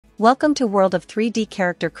Welcome to World of 3D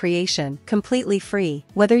Character Creation, completely free.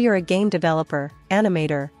 Whether you're a game developer,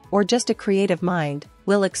 animator, or just a creative mind,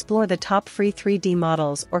 we'll explore the top free 3D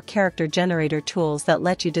models or character generator tools that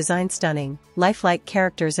let you design stunning, lifelike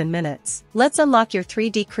characters in minutes. Let's unlock your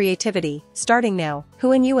 3D creativity, starting now.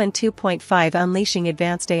 Hunyuan 2.5 Unleashing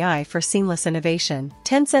Advanced AI for Seamless Innovation.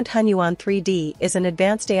 Tencent Hunyuan 3D is an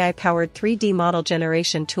advanced AI-powered 3D model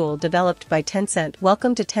generation tool developed by Tencent.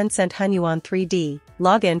 Welcome to Tencent Hunyuan 3D.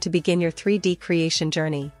 Log in to begin your 3D creation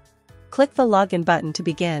journey. Click the Login button to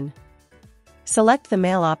begin. Select the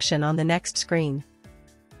Mail option on the next screen.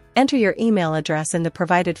 Enter your email address in the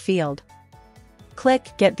provided field. Click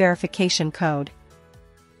Get Verification Code.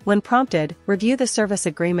 When prompted, review the service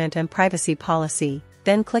agreement and privacy policy,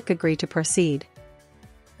 then click Agree to proceed.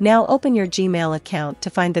 Now open your Gmail account to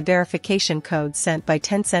find the verification code sent by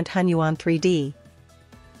Tencent Hunyuan 3D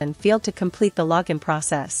and field to complete the login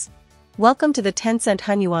process. Welcome to the Tencent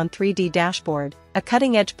Hunyuan 3D dashboard, a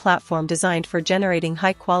cutting-edge platform designed for generating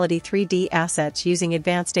high-quality 3D assets using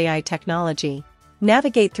advanced AI technology.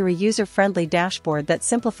 Navigate through a user-friendly dashboard that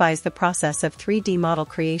simplifies the process of 3D model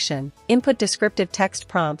creation. Input descriptive text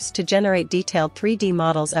prompts to generate detailed 3D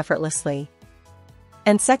models effortlessly.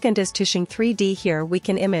 And second is Tushing 3D. Here we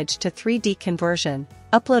can image to 3D conversion,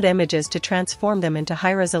 upload images to transform them into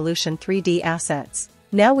high-resolution 3D assets.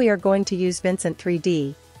 Now we are going to use Vincent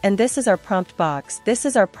 3D. And this is our prompt box. This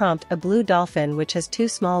is our prompt: a blue dolphin which has 2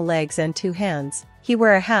 small legs and 2 hands. He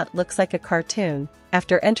wear a hat looks like a cartoon.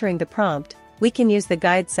 After entering the prompt, we can use the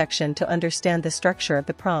guide section to understand the structure of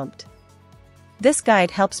the prompt. This guide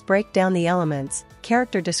helps break down the elements,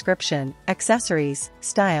 character description, accessories,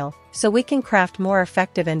 style, so we can craft more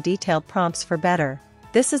effective and detailed prompts for better.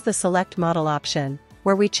 This is the Select Model option,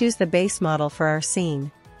 where we choose the base model for our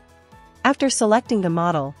scene. After selecting the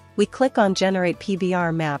model, we click on Generate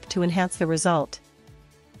PBR Map to enhance the result.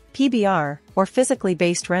 PBR, or physically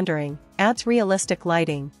based rendering, adds realistic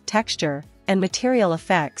lighting, texture, and material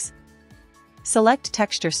effects. Select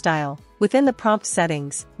Texture Style. Within the prompt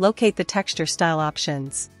settings, locate the texture style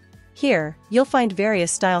options. Here, you'll find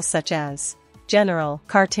various styles such as General,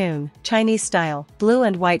 Cartoon, Chinese Style, Blue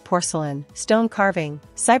and White Porcelain, Stone Carving,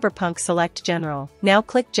 Cyberpunk. Select General. Now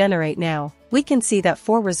click Generate Now. We can see that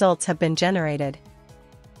 4 results have been generated.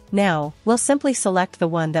 Now, we'll simply select the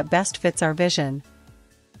one that best fits our vision.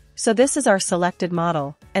 So this is our selected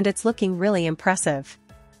model, and it's looking really impressive.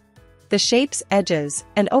 The shapes, edges,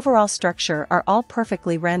 and overall structure are all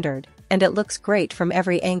perfectly rendered, and it looks great from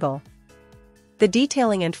every angle. The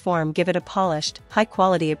detailing and form give it a polished,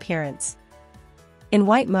 high-quality appearance. In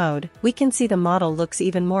white mode, we can see the model looks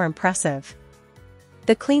even more impressive.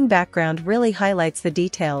 The clean background really highlights the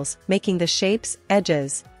details, making the shapes,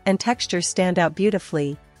 edges, and textures stand out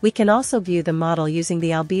beautifully. We can also view the model using the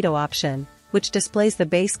albedo option, which displays the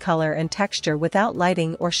base color and texture without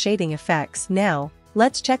lighting or shading effects. Now,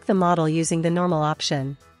 let's check the model using the normal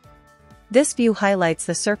option. This view highlights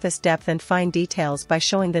the surface depth and fine details by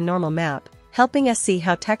showing the normal map, helping us see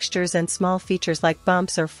how textures and small features like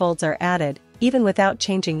bumps or folds are added, even without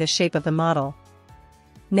changing the shape of the model.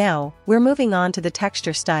 Now, we're moving on to the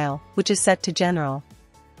texture style, which is set to General.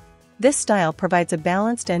 This style provides a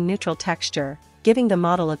balanced and neutral texture, giving the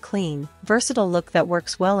model a clean, versatile look that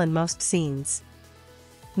works well in most scenes.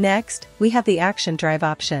 Next, we have the Action Drive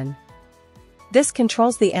option. This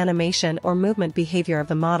controls the animation or movement behavior of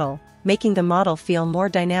the model, making the model feel more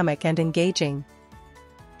dynamic and engaging.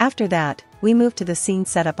 After that, we move to the Scene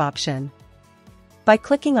Setup option. By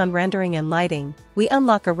clicking on Rendering and Lighting, we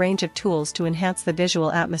unlock a range of tools to enhance the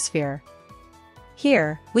visual atmosphere.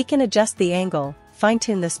 Here, we can adjust the angle,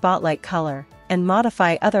 fine-tune the spotlight color, and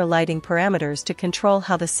modify other lighting parameters to control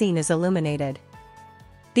how the scene is illuminated.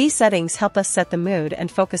 These settings help us set the mood and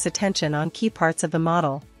focus attention on key parts of the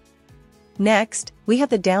model. Next, we have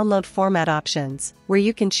the Download Format options, where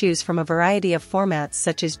you can choose from a variety of formats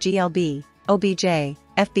such as GLB, OBJ,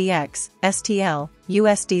 FBX, STL,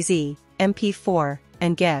 USDZ, MP4,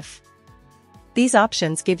 and GIF. These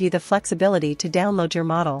options give you the flexibility to download your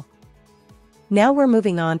model. Now we're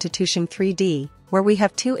moving on to Tushing 3D, where we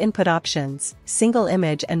have 2 input options, single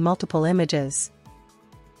image and multiple images.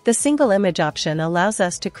 The single image option allows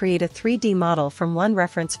us to create a 3D model from one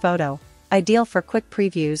reference photo, ideal for quick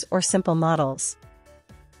previews or simple models.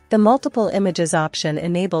 The multiple images option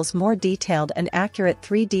enables more detailed and accurate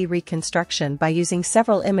 3D reconstruction by using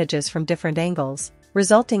several images from different angles,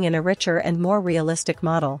 resulting in a richer and more realistic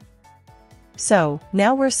model. So,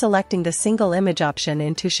 now we're selecting the single image option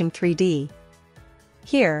in Tushing 3D.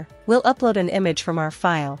 Here, we'll upload an image from our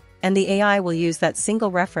file, and the AI will use that single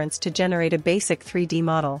reference to generate a basic 3D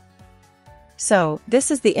model. So, this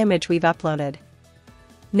is the image we've uploaded.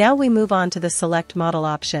 Now we move on to the Select Model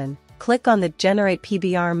option. Click on the Generate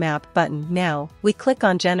PBR Map button. Now, we click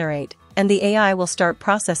on Generate, and the AI will start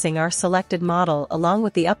processing our selected model along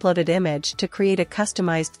with the uploaded image to create a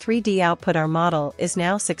customized 3D output. Our model is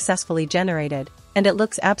now successfully generated, and it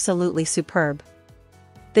looks absolutely superb.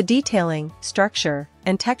 The detailing, structure,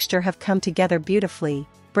 and texture have come together beautifully,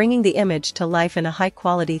 bringing the image to life in a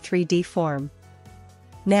high-quality 3D form.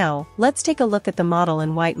 Now, let's take a look at the model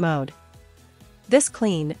in white mode. This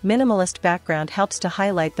clean, minimalist background helps to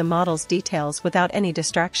highlight the model's details without any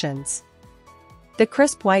distractions. The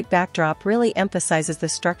crisp white backdrop really emphasizes the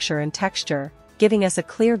structure and texture, giving us a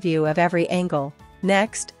clear view of every angle.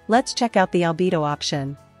 Next, let's check out the albedo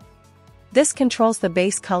option. This controls the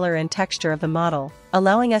base color and texture of the model,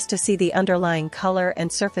 allowing us to see the underlying color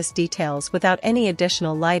and surface details without any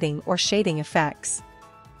additional lighting or shading effects.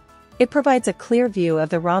 It provides a clear view of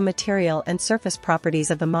the raw material and surface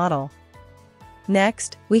properties of the model.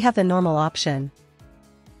 Next, we have the normal option.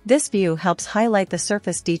 This view helps highlight the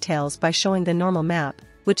surface details by showing the normal map,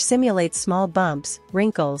 which simulates small bumps,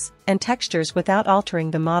 wrinkles, and textures without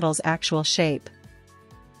altering the model's actual shape.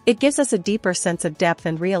 It gives us a deeper sense of depth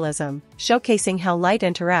and realism, showcasing how light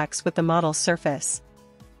interacts with the model's surface.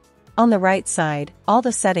 On the right side, all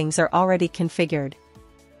the settings are already configured.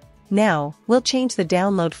 Now, we'll change the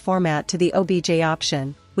download format to the OBJ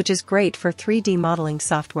option, which is great for 3D modeling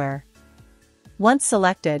software. Once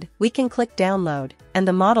selected, we can click Download, and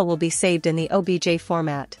the model will be saved in the OBJ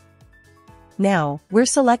format. Now, we're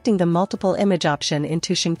selecting the Multiple Image option in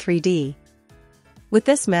Tushing 3D. With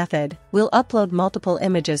this method, we'll upload multiple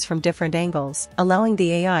images from different angles, allowing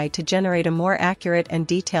the AI to generate a more accurate and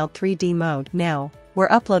detailed 3D mode. Now, we're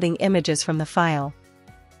uploading images from the file.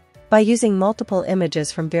 By using multiple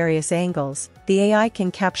images from various angles, the AI can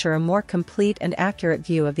capture a more complete and accurate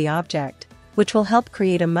view of the object, which will help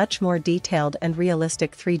create a much more detailed and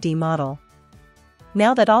realistic 3D model.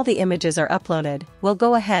 Now that all the images are uploaded, we'll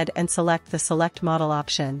go ahead and select the Select Model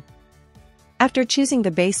option. After choosing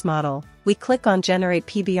the base model, we click on Generate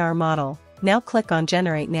PBR Model. Now click on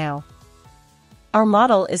Generate Now. Our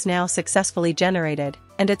model is now successfully generated,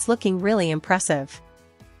 and it's looking really impressive.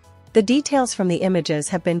 The details from the images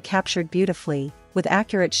have been captured beautifully, with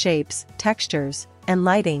accurate shapes, textures, and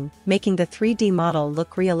lighting, making the 3D model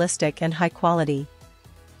look realistic and high quality.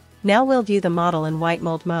 Now we'll view the model in white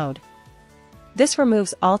mold mode. This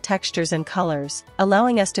removes all textures and colors,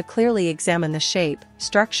 allowing us to clearly examine the shape,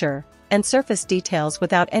 structure, and surface details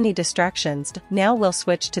without any distractions. Now we'll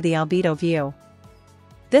switch to the albedo view.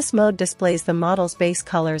 This mode displays the model's base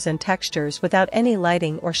colors and textures without any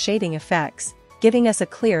lighting or shading effects, giving us a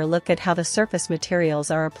clear look at how the surface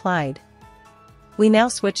materials are applied. We now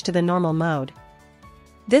switch to the normal mode.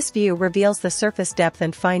 This view reveals the surface depth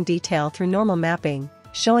and fine detail through normal mapping,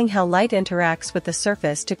 showing how light interacts with the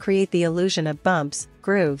surface to create the illusion of bumps,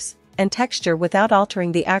 grooves, and texture without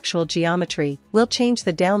altering the actual geometry. We'll change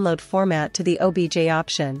the download format to the OBJ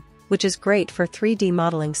option, which is great for 3D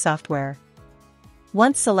modeling software.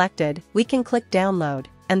 Once selected, we can click Download,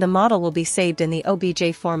 and the model will be saved in the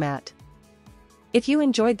OBJ format. If you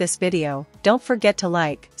enjoyed this video, don't forget to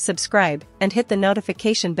like, subscribe, and hit the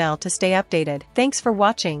notification bell to stay updated. Thanks for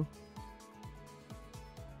watching.